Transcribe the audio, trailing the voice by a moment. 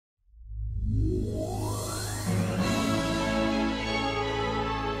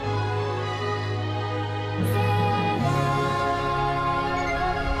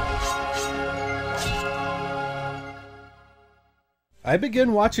I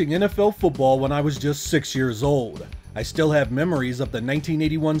began watching NFL football when I was just 6 years old. I still have memories of the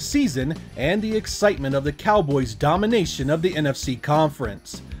 1981 season and the excitement of the Cowboys' domination of the NFC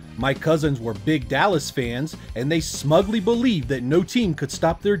Conference. My cousins were big Dallas fans, and they smugly believed that no team could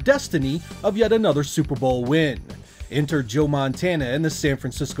stop their destiny of yet another Super Bowl win. Enter Joe Montana and the San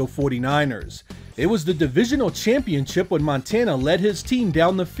Francisco 49ers. It was the divisional championship when Montana led his team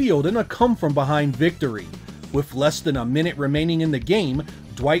down the field in a come-from-behind victory. With less than a minute remaining in the game,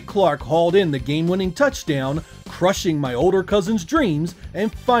 Dwight Clark hauled in the game-winning touchdown, crushing my older cousin's dreams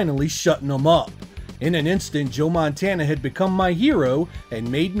and finally shutting them up. In an instant, Joe Montana had become my hero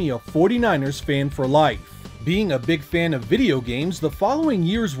and made me a 49ers fan for life. Being a big fan of video games, the following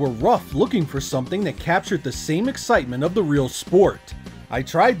years were rough looking for something that captured the same excitement of the real sport. I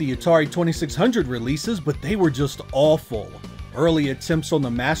tried the Atari 2600 releases, but they were just awful. Early attempts on the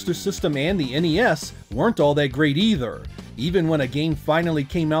Master System and the NES weren't all that great either. Even when a game finally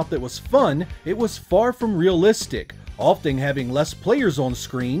came out that was fun, it was far from realistic, often having less players on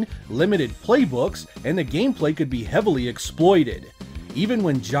screen, limited playbooks, and the gameplay could be heavily exploited. Even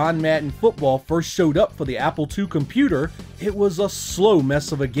when John Madden Football first showed up for the Apple II computer, it was a slow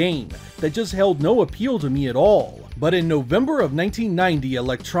mess of a game that just held no appeal to me at all. But in November of 1990,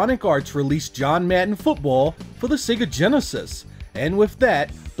 Electronic Arts released John Madden Football for the Sega Genesis, and with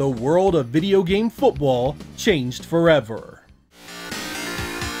that, the world of video game football changed forever.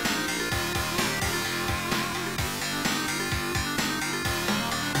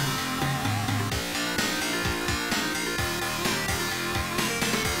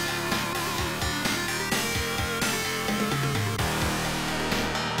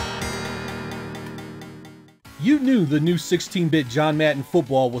 You knew the new 16-bit John Madden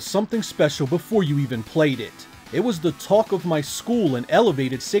Football was something special before you even played it. It was the talk of my school and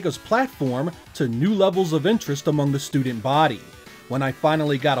elevated Sega's platform to new levels of interest among the student body. When I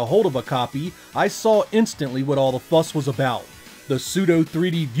finally got a hold of a copy, I saw instantly what all the fuss was about. The pseudo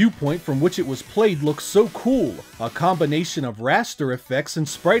 3D viewpoint from which it was played looked so cool, a combination of raster effects and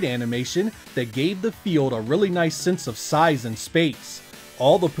sprite animation that gave the field a really nice sense of size and space.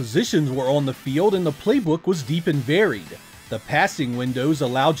 All the positions were on the field and the playbook was deep and varied. The passing windows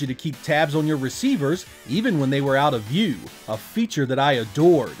allowed you to keep tabs on your receivers even when they were out of view, a feature that I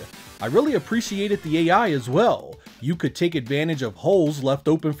adored. I really appreciated the AI as well. You could take advantage of holes left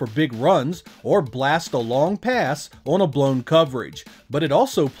open for big runs or blast a long pass on a blown coverage, but it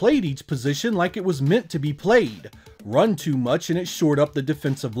also played each position like it was meant to be played. Run too much and it shored up the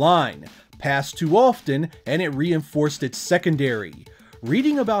defensive line. Pass too often and it reinforced its secondary.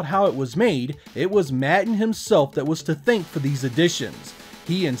 Reading about how it was made, it was Madden himself that was to thank for these additions.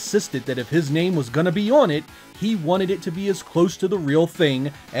 He insisted that if his name was gonna be on it, he wanted it to be as close to the real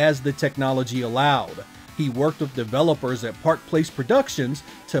thing as the technology allowed. He worked with developers at Park Place Productions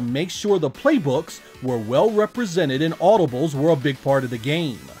to make sure the playbooks were well represented and audibles were a big part of the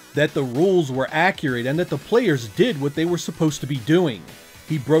game, that the rules were accurate and that the players did what they were supposed to be doing.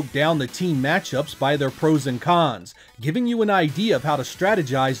 He broke down the team matchups by their pros and cons, giving you an idea of how to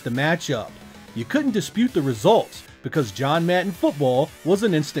strategize the matchup. You couldn't dispute the results, because John Madden Football was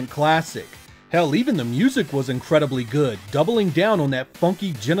an instant classic. Hell, even the music was incredibly good, doubling down on that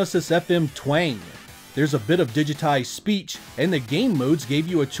funky Genesis FM twang. There's a bit of digitized speech, and the game modes gave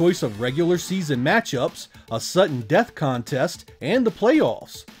you a choice of regular season matchups, a sudden death contest, and the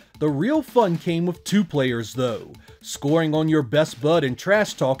playoffs. The real fun came with two players though. Scoring on your best bud and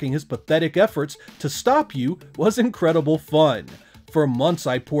trash-talking his pathetic efforts to stop you was incredible fun. For months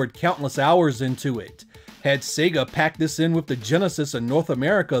I poured countless hours into it. Had Sega packed this in with the Genesis in North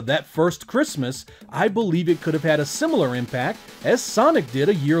America that first Christmas, I believe it could have had a similar impact as Sonic did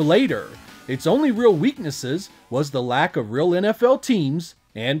a year later. Its only real weaknesses was the lack of real NFL teams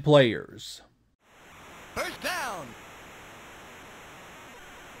and players. First down!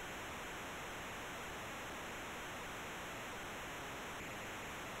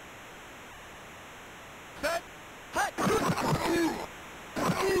 Set, hut!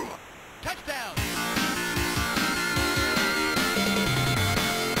 Touchdown!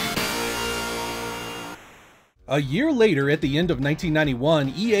 A year later, at the end of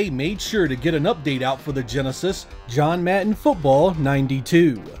 1991, EA made sure to get an update out for the Genesis, John Madden Football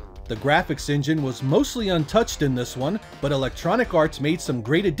 92. The graphics engine was mostly untouched in this one, but Electronic Arts made some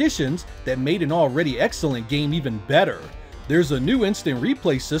great additions that made an already excellent game even better. There's a new instant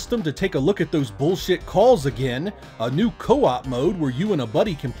replay system to take a look at those bullshit calls again, a new co-op mode where you and a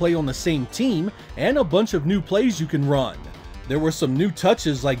buddy can play on the same team, and a bunch of new plays you can run. There were some new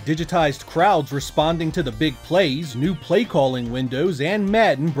touches like digitized crowds responding to the big plays, new play calling windows, and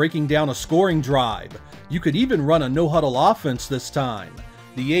Madden breaking down a scoring drive. You could even run a no-huddle offense this time.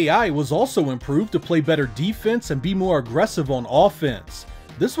 The AI was also improved to play better defense and be more aggressive on offense.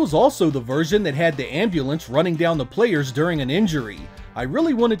 This was also the version that had the ambulance running down the players during an injury. I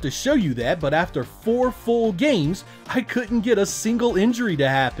really wanted to show you that, but after 4 full games, I couldn't get a single injury to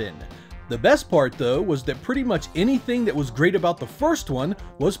happen. The best part though was that pretty much anything that was great about the first one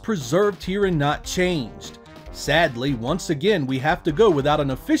was preserved here and not changed. Sadly, once again we have to go without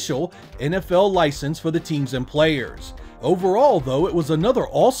an official NFL license for the teams and players. Overall though, it was another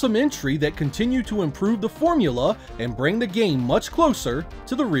awesome entry that continued to improve the formula and bring the game much closer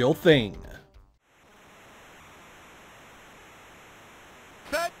to the real thing.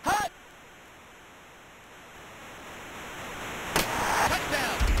 Set, hut!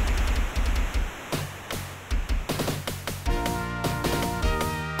 Touchdown!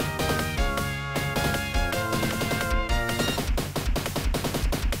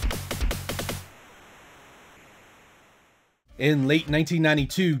 In late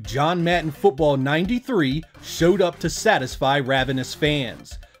 1992, John Madden Football 93 showed up to satisfy ravenous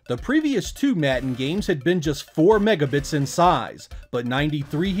fans. The previous 2 Madden games had been just 4 megabits in size, but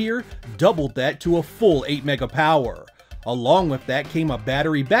 93 here doubled that to a full 8 mega power. Along with that came a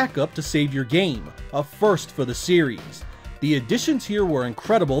battery backup to save your game, a first for the series. The additions here were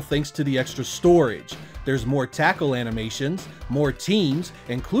incredible thanks to the extra storage. There's more tackle animations, more teams,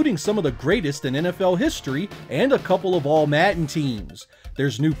 including some of the greatest in NFL history, and a couple of all Madden teams.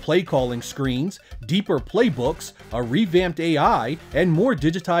 There's new play calling screens, deeper playbooks, a revamped AI, and more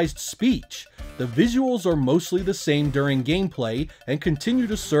digitized speech. The visuals are mostly the same during gameplay and continue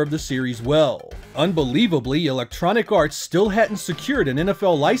to serve the series well. Unbelievably, Electronic Arts still hadn't secured an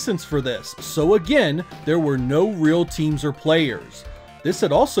NFL license for this, so again, there were no real teams or players. This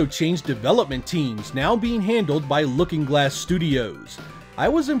had also changed development teams, now being handled by Looking Glass Studios. I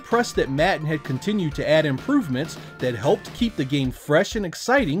was impressed that Madden had continued to add improvements that helped keep the game fresh and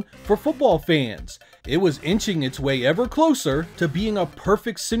exciting for football fans. It was inching its way ever closer to being a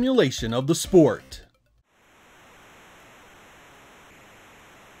perfect simulation of the sport.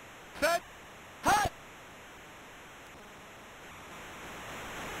 Set, hut!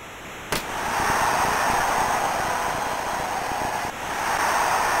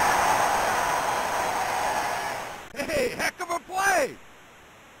 Hey, heck of a play!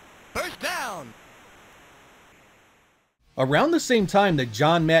 First down! Around the same time that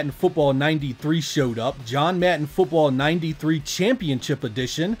John Madden Football 93 showed up, John Madden Football 93 Championship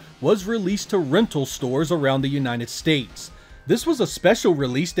Edition was released to rental stores around the United States. This was a special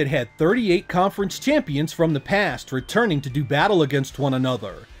release that had 38 conference champions from the past returning to do battle against one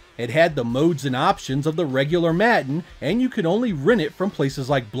another. It had the modes and options of the regular Madden, and you could only rent it from places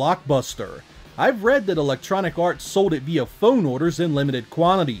like Blockbuster. I've read that Electronic Arts sold it via phone orders in limited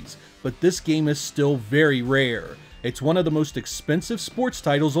quantities, but this game is still very rare. It's one of the most expensive sports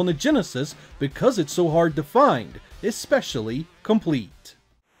titles on the Genesis because it's so hard to find, especially complete.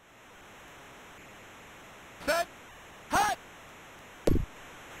 Set, hut!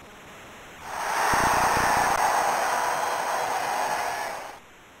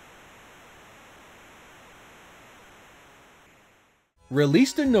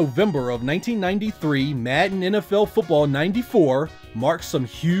 Released in November of 1993, Madden NFL Football 94 marks some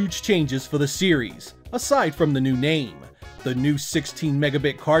huge changes for the series, aside from the new name. The new 16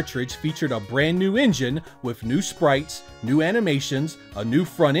 megabit cartridge featured a brand new engine with new sprites, new animations, a new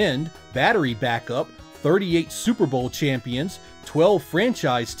front end, battery backup, 38 Super Bowl champions, 12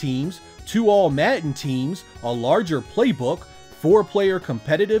 franchise teams, 2 all Madden teams, a larger playbook, 4-player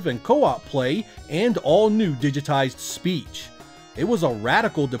competitive and co-op play, and all new digitized speech. It was a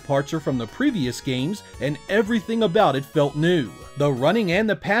radical departure from the previous games, and everything about it felt new. The running and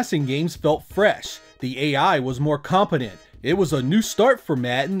the passing games felt fresh. The AI was more competent. It was a new start for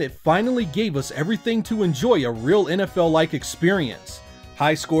Madden that finally gave us everything to enjoy a real NFL-like experience.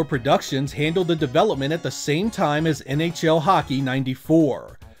 High Score Productions handled the development at the same time as NHL Hockey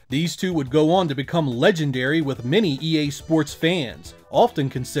 94. These two would go on to become legendary with many EA Sports fans, often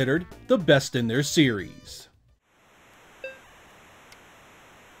considered the best in their series.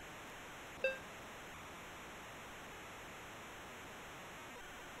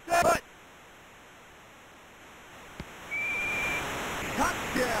 Hut!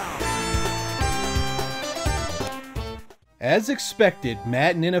 Touchdown! As expected,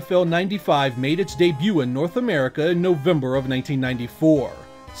 Madden NFL 95 made its debut in North America in November of 1994.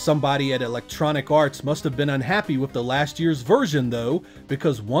 Somebody at Electronic Arts must have been unhappy with the last year's version though,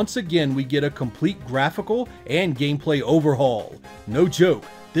 because once again we get a complete graphical and gameplay overhaul. No joke,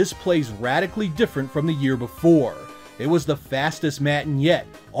 this plays radically different from the year before. It was the fastest Madden yet,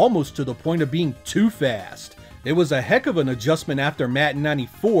 almost to the point of being too fast. It was a heck of an adjustment after Madden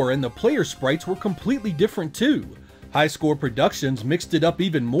 94, and the player sprites were completely different too. High Score Productions mixed it up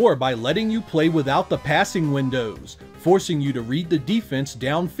even more by letting you play without the passing windows, forcing you to read the defense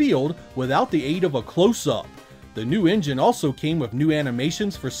downfield without the aid of a close-up. The new engine also came with new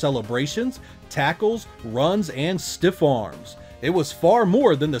animations for celebrations, tackles, runs, and stiff arms. It was far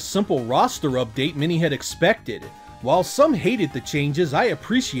more than the simple roster update many had expected. While some hated the changes, I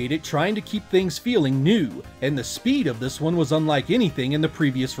appreciated trying to keep things feeling new, and the speed of this one was unlike anything in the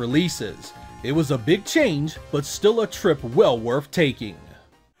previous releases. It was a big change, but still a trip well worth taking.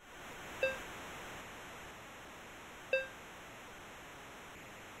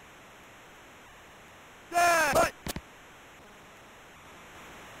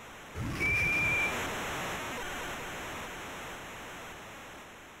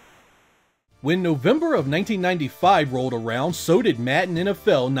 When November of 1995 rolled around, so did Madden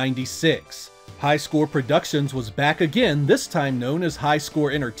NFL 96. High Score Productions was back again, this time known as High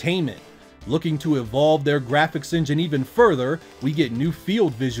Score Entertainment. Looking to evolve their graphics engine even further, we get new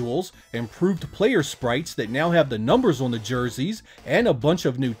field visuals, improved player sprites that now have the numbers on the jerseys, and a bunch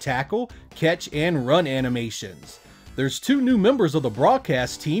of new tackle, catch, and run animations. There's 2 new members of the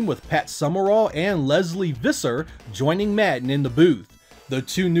broadcast team, with Pat Summerall and Leslie Visser joining Madden in the booth. The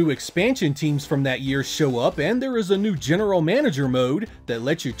 2 new expansion teams from that year show up, and there is a new general manager mode that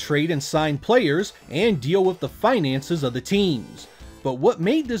lets you trade and sign players and deal with the finances of the teams. But what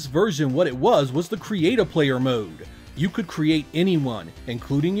made this version what it was the create-a-player mode. You could create anyone,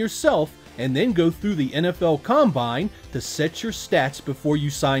 including yourself, and then go through the NFL Combine to set your stats before you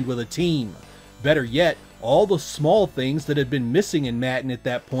signed with a team. Better yet, all the small things that had been missing in Madden at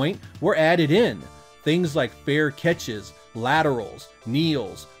that point were added in. Things like fair catches, laterals,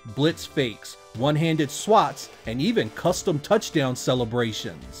 kneels, blitz fakes, one-handed swats, and even custom touchdown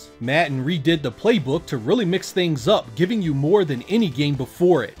celebrations. Madden redid the playbook to really mix things up, giving you more than any game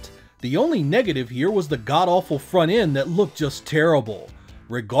before it. The only negative here was the god-awful front end that looked just terrible.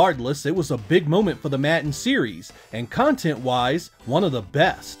 Regardless, it was a big moment for the Madden series, and content-wise, one of the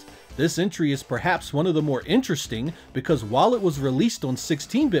best. This entry is perhaps one of the more interesting because while it was released on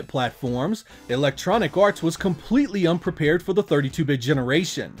 16-bit platforms, Electronic Arts was completely unprepared for the 32-bit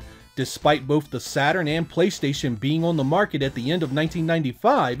generation. Despite both the Saturn and PlayStation being on the market at the end of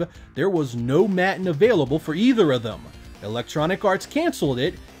 1995, there was no Madden available for either of them. Electronic Arts canceled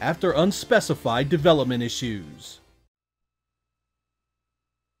it after unspecified development issues.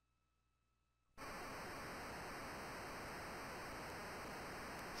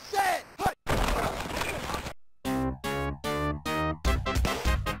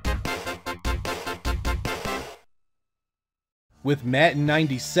 With Madden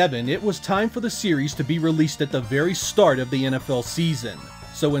 97, it was time for the series to be released at the very start of the NFL season.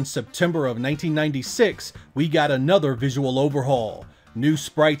 So in September of 1996, we got another visual overhaul. New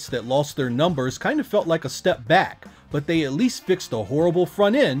sprites that lost their numbers kind of felt like a step back, but they at least fixed the horrible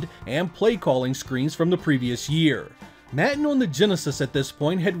front end and play calling screens from the previous year. Madden on the Genesis at this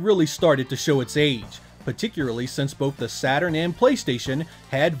point had really started to show its age, particularly since both the Saturn and PlayStation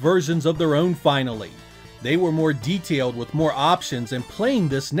had versions of their own finally. They were more detailed with more options, and playing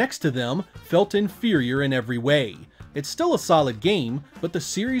this next to them felt inferior in every way. It's still a solid game, but the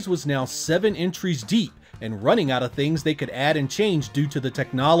series was now 7 entries deep and running out of things they could add and change due to the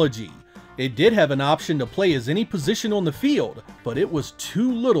technology. It did have an option to play as any position on the field, but it was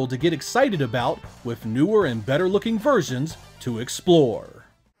too little to get excited about with newer and better looking versions to explore.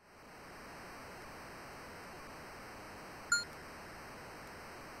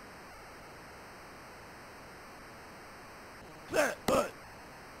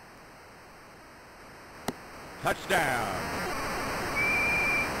 Touchdown!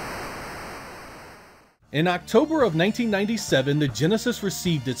 In October of 1997, the Genesis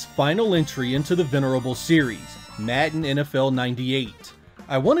received its final entry into the venerable series, Madden NFL 98.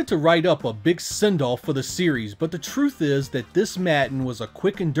 I wanted to write up a big send-off for the series, but the truth is that this Madden was a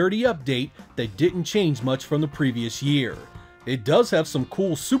quick and dirty update that didn't change much from the previous year. It does have some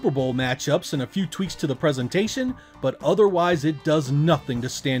cool Super Bowl matchups and a few tweaks to the presentation, but otherwise it does nothing to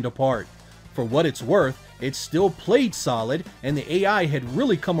stand apart. For what it's worth, it still played solid, and the AI had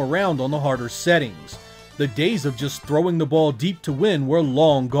really come around on the harder settings. The days of just throwing the ball deep to win were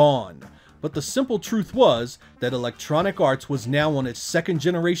long gone. But the simple truth was that Electronic Arts was now on its 2nd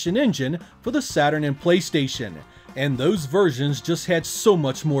generation engine for the Saturn and PlayStation, and those versions just had so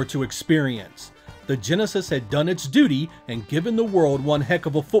much more to experience. The Genesis had done its duty and given the world one heck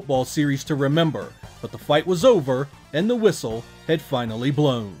of a football series to remember, but the fight was over and the whistle had finally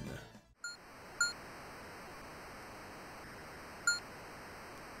blown.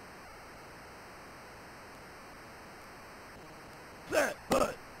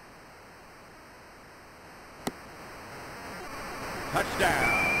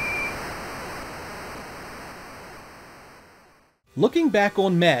 Touchdown. Looking back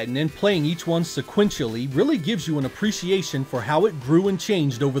on Madden and playing each one sequentially really gives you an appreciation for how it grew and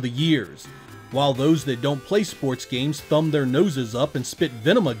changed over the years. While those that don't play sports games thumb their noses up and spit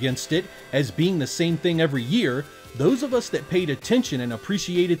venom against it as being the same thing every year, those of us that paid attention and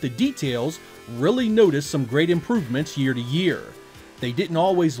appreciated the details really noticed some great improvements year to year. They didn't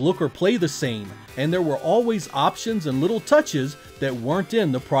always look or play the same, and there were always options and little touches that weren't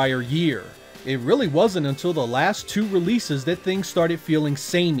in the prior year. It really wasn't until the last two releases that things started feeling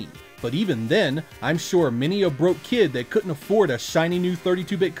samey. But even then, I'm sure many a broke kid that couldn't afford a shiny new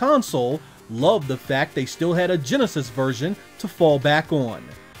 32-bit console loved the fact they still had a Genesis version to fall back on.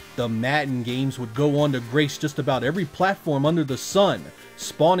 The Madden games would go on to grace just about every platform under the sun,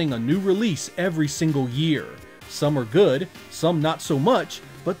 spawning a new release every single year. Some are good, some not so much,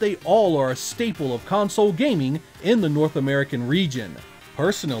 but they all are a staple of console gaming in the North American region.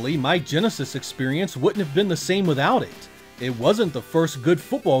 Personally, my Genesis experience wouldn't have been the same without it. It wasn't the first good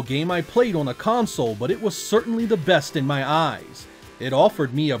football game I played on a console, but it was certainly the best in my eyes. It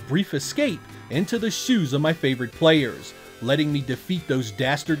offered me a brief escape into the shoes of my favorite players, letting me defeat those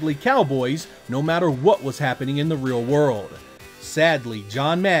dastardly Cowboys no matter what was happening in the real world. Sadly,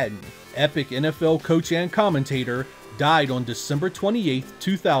 John Madden, epic NFL coach and commentator, died on December 28,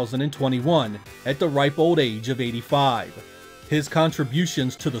 2021 at the ripe old age of 85. His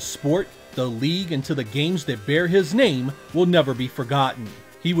contributions to the sport, the league, and to the games that bear his name will never be forgotten.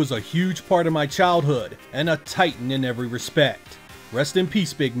 He was a huge part of my childhood and a titan in every respect. Rest in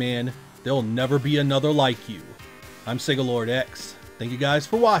peace, big man. There'll never be another like you. I'm Sega Lord X. Thank you guys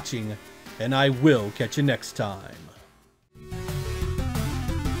for watching, and I will catch you next time.